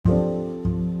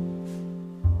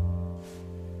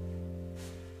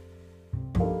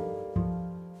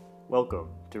Welcome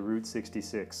to Route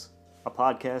 66, a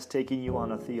podcast taking you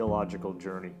on a theological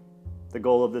journey. The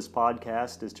goal of this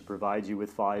podcast is to provide you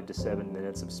with 5 to 7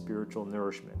 minutes of spiritual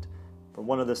nourishment from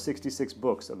one of the 66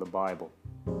 books of the Bible,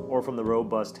 or from the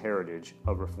robust heritage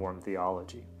of Reformed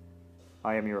theology.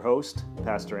 I am your host,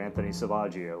 Pastor Anthony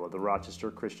Savaggio of the Rochester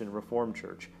Christian Reformed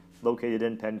Church, located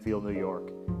in Penfield, New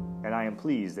York, and I am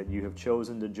pleased that you have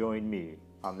chosen to join me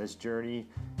on this journey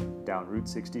down Route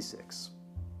 66.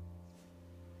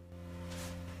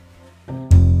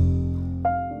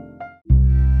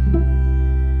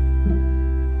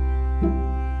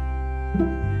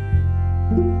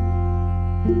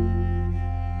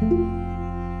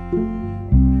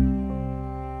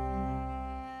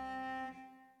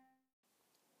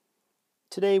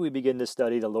 Today we begin to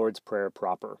study the Lord's Prayer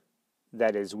proper.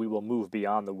 That is, we will move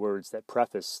beyond the words that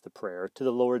preface the prayer to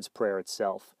the Lord's Prayer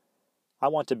itself. I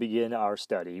want to begin our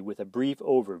study with a brief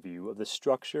overview of the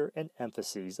structure and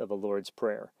emphases of the Lord's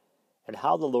Prayer, and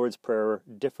how the Lord's Prayer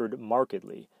differed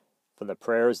markedly from the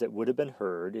prayers that would have been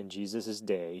heard in Jesus'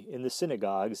 day in the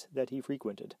synagogues that he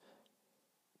frequented.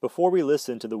 Before we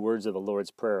listen to the words of the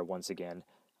Lord's Prayer once again,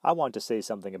 I want to say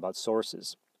something about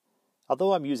sources.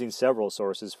 Although I'm using several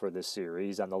sources for this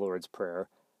series on the Lord's Prayer,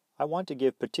 I want to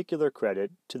give particular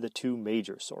credit to the two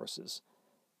major sources.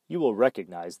 You will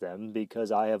recognize them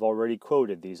because I have already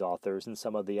quoted these authors in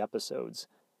some of the episodes.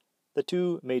 The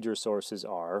two major sources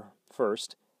are,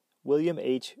 first, William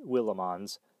H.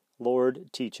 Willimon's Lord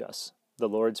Teach Us, the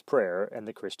Lord's Prayer and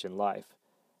the Christian Life.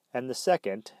 And the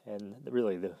second, and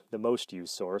really the most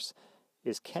used source,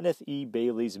 is Kenneth E.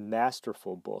 Bailey's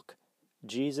masterful book,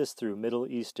 Jesus Through Middle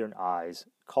Eastern Eyes,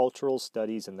 Cultural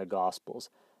Studies in the Gospels.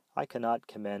 I cannot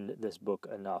commend this book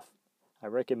enough. I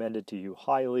recommend it to you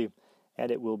highly,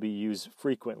 and it will be used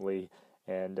frequently,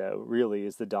 and really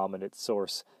is the dominant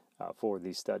source for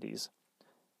these studies.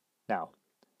 Now,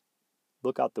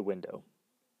 look out the window.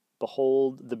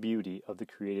 Behold the beauty of the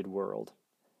created world,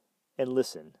 and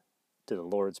listen to the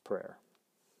Lord's Prayer.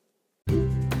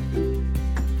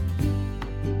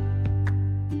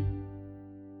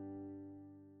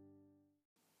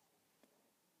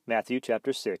 Matthew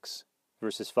chapter 6,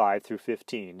 verses 5 through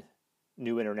 15,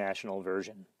 New International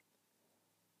Version.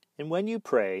 And when you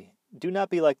pray, do not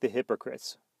be like the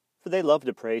hypocrites, for they love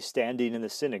to pray standing in the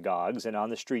synagogues and on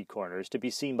the street corners to be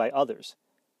seen by others.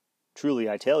 Truly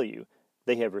I tell you,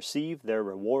 they have received their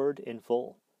reward in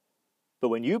full. But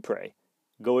when you pray,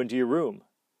 go into your room,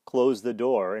 close the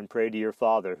door, and pray to your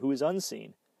Father who is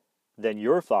unseen. Then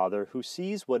your Father who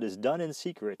sees what is done in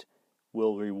secret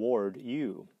will reward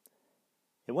you.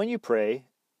 And when you pray,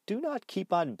 do not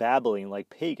keep on babbling like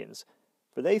pagans,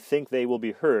 for they think they will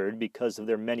be heard because of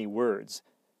their many words.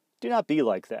 Do not be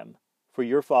like them, for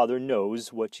your Father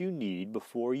knows what you need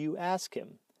before you ask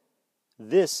Him.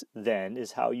 This, then,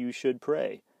 is how you should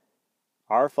pray.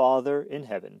 Our Father in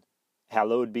heaven,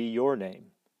 hallowed be your name.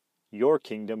 Your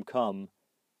kingdom come,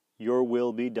 your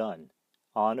will be done,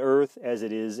 on earth as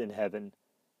it is in heaven.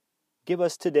 Give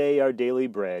us today our daily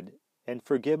bread, and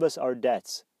forgive us our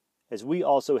debts, as we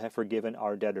also have forgiven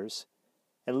our debtors.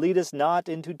 And lead us not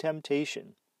into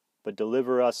temptation, but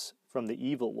deliver us from the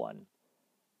evil one.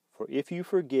 For if you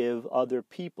forgive other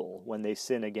people when they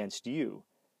sin against you,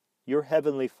 your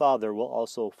heavenly Father will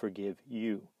also forgive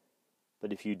you.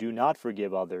 But if you do not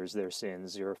forgive others their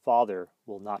sins, your Father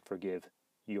will not forgive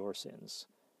your sins.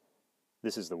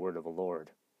 This is the word of the Lord.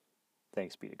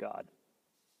 Thanks be to God.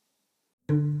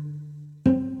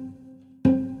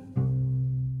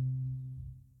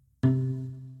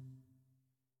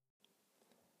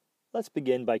 Let's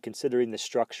begin by considering the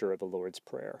structure of the Lord's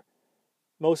Prayer.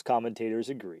 Most commentators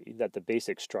agree that the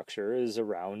basic structure is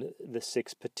around the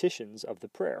 6 petitions of the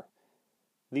prayer.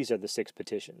 These are the 6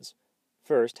 petitions.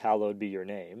 First, hallowed be your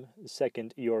name.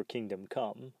 Second, your kingdom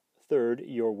come. Third,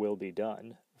 your will be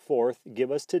done. Fourth, give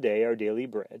us today our daily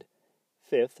bread.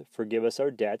 Fifth, forgive us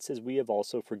our debts as we have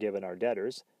also forgiven our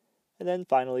debtors. And then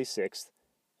finally, sixth,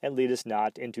 and lead us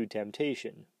not into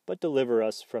temptation, but deliver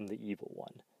us from the evil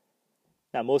one.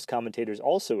 Now, most commentators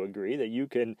also agree that you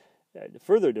can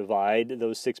further divide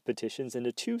those 6 petitions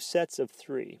into 2 sets of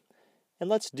 3. And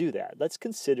let's do that. Let's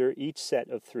consider each set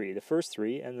of 3, the first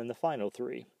 3 and then the final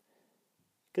 3.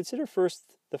 Consider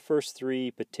first the first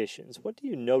 3 petitions. What do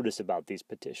you notice about these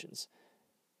petitions?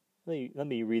 Let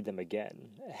me read them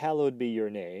again. Hallowed be your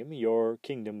name, your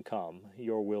kingdom come,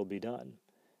 your will be done.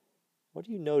 What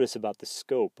do you notice about the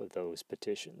scope of those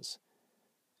petitions?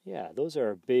 Yeah, those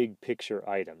are big picture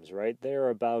items, right?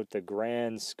 They're about the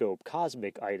grand scope,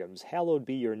 cosmic items. Hallowed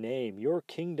be your name, your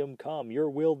kingdom come, your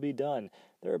will be done.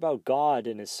 They're about God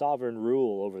and His sovereign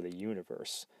rule over the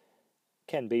universe.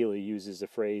 Ken Bailey uses the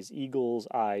phrase eagle's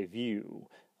eye view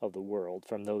of the world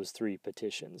from those three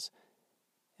petitions.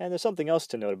 And there's something else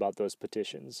to note about those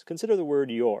petitions. Consider the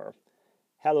word your.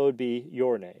 Hallowed be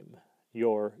your name.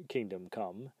 Your kingdom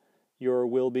come. Your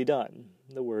will be done.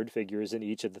 The word figures in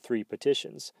each of the three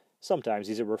petitions. Sometimes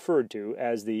these are referred to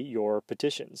as the your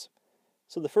petitions.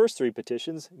 So the first three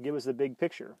petitions give us the big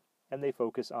picture, and they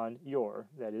focus on your,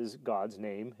 that is, God's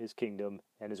name, his kingdom,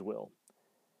 and his will.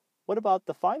 What about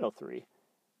the final three?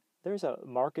 There's a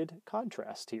marked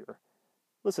contrast here.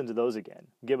 Listen to those again.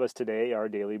 Give us today our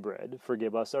daily bread.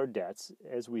 Forgive us our debts,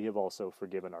 as we have also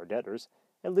forgiven our debtors.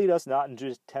 And lead us not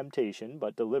into temptation,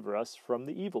 but deliver us from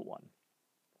the evil one.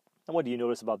 And what do you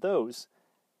notice about those?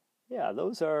 Yeah,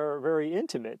 those are very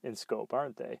intimate in scope,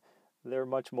 aren't they? They're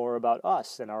much more about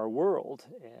us and our world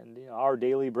and our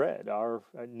daily bread, our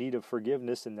need of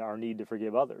forgiveness and our need to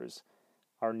forgive others,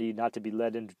 our need not to be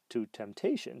led into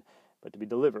temptation, but to be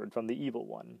delivered from the evil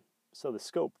one. So the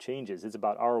scope changes. It's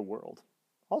about our world.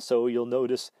 Also, you'll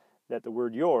notice that the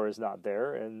word your is not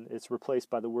there, and it's replaced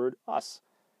by the word us.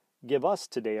 Give us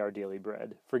today our daily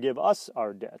bread. Forgive us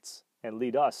our debts, and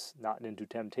lead us not into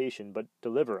temptation, but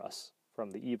deliver us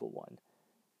from the evil one.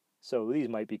 So these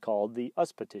might be called the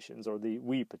us petitions or the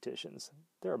we petitions.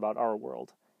 They're about our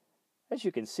world. As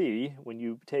you can see, when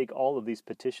you take all of these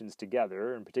petitions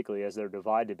together, and particularly as they're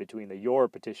divided between the your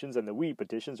petitions and the we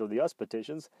petitions or the us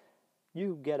petitions,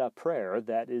 you get a prayer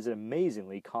that is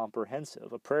amazingly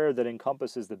comprehensive, a prayer that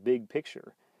encompasses the big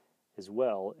picture, as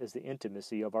well as the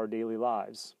intimacy of our daily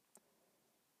lives.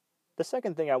 The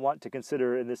second thing I want to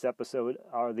consider in this episode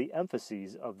are the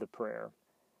emphases of the prayer,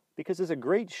 because there's a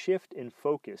great shift in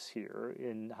focus here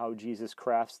in how Jesus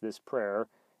crafts this prayer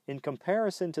in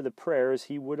comparison to the prayers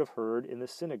he would have heard in the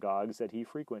synagogues that he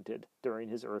frequented during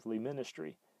his earthly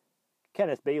ministry.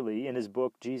 Kenneth Bailey, in his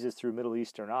book Jesus Through Middle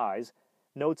Eastern Eyes,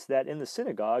 notes that in the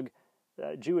synagogue,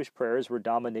 Jewish prayers were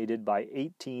dominated by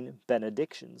 18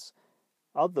 benedictions.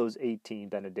 Of those 18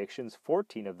 benedictions,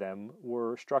 14 of them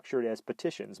were structured as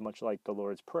petitions, much like the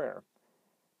Lord's Prayer.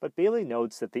 But Bailey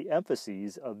notes that the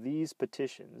emphases of these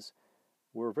petitions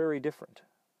were very different.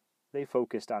 They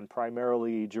focused on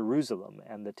primarily Jerusalem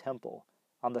and the temple,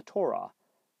 on the Torah,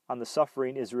 on the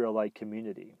suffering Israelite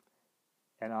community,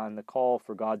 and on the call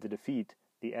for God to defeat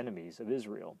the enemies of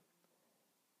Israel.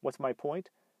 What's my point?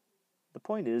 The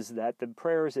point is that the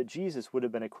prayers that Jesus would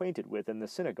have been acquainted with in the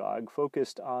synagogue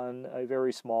focused on a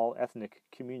very small ethnic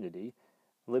community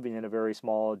living in a very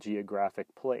small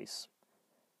geographic place.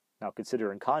 Now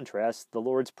consider in contrast the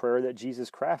Lord's Prayer that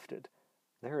Jesus crafted.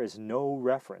 There is no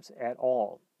reference at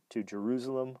all to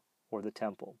Jerusalem or the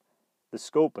temple. The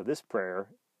scope of this prayer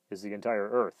is the entire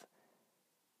earth.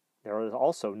 There is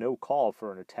also no call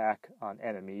for an attack on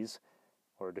enemies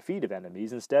or a defeat of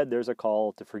enemies. Instead, there's a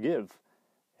call to forgive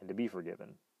and to be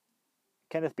forgiven.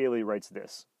 Kenneth Bailey writes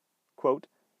this, quote,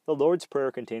 "The Lord's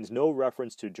Prayer contains no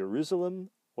reference to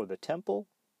Jerusalem or the temple,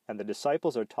 and the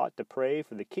disciples are taught to pray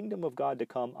for the kingdom of God to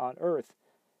come on earth,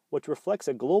 which reflects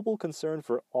a global concern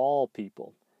for all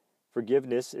people.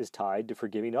 Forgiveness is tied to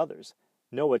forgiving others.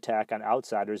 No attack on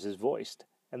outsiders is voiced,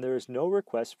 and there is no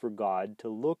request for God to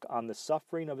look on the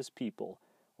suffering of his people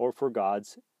or for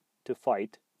God's to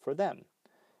fight for them."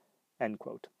 End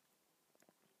quote.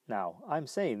 Now, I'm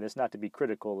saying this not to be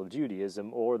critical of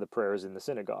Judaism or the prayers in the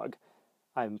synagogue.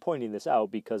 I'm pointing this out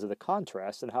because of the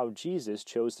contrast in how Jesus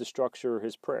chose to structure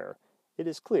his prayer. It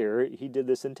is clear he did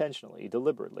this intentionally,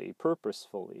 deliberately,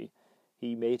 purposefully.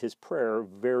 He made his prayer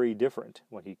very different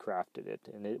when he crafted it,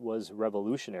 and it was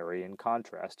revolutionary in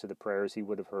contrast to the prayers he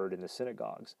would have heard in the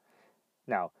synagogues.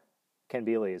 Now, Ken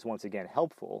Bailey is once again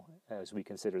helpful as we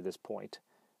consider this point.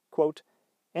 Quote,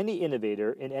 "Any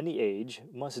innovator in any age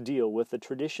must deal with the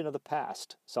tradition of the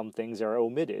past. Some things are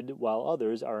omitted, while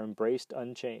others are embraced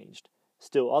unchanged.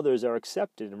 Still others are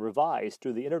accepted and revised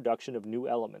through the introduction of new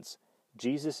elements.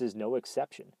 Jesus is no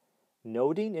exception.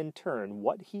 Noting in turn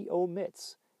what he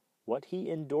omits, what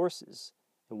he endorses,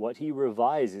 and what he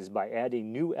revises by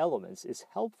adding new elements is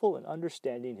helpful in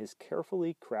understanding his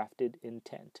carefully crafted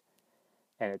intent."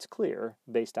 And it's clear,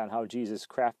 based on how Jesus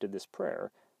crafted this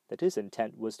prayer, that his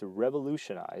intent was to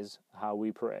revolutionize how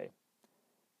we pray.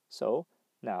 So,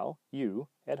 now, you,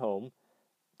 at home,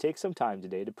 take some time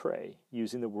today to pray,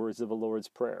 using the words of the Lord's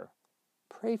Prayer.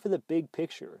 Pray for the big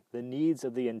picture, the needs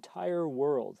of the entire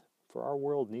world, for our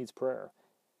world needs prayer.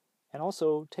 And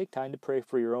also, take time to pray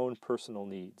for your own personal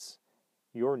needs,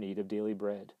 your need of daily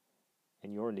bread,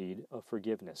 and your need of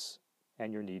forgiveness,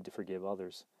 and your need to forgive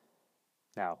others.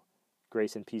 Now,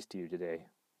 grace and peace to you today.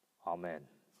 Amen.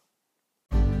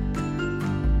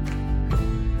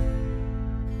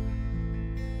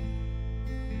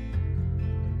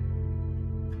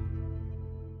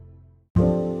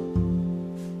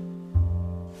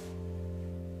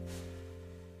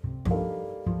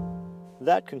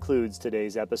 That concludes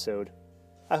today's episode.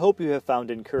 I hope you have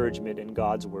found encouragement in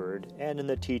God's Word and in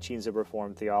the teachings of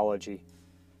Reformed theology.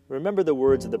 Remember the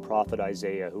words of the prophet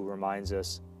Isaiah, who reminds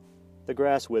us, "The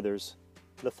grass withers,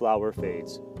 the flower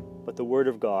fades, but the Word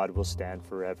of God will stand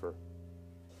forever."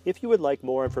 If you would like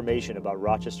more information about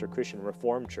Rochester Christian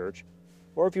Reformed Church,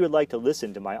 or if you would like to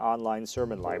listen to my online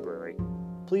sermon library,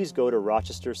 please go to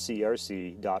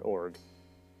rochestercrc.org.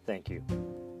 Thank you.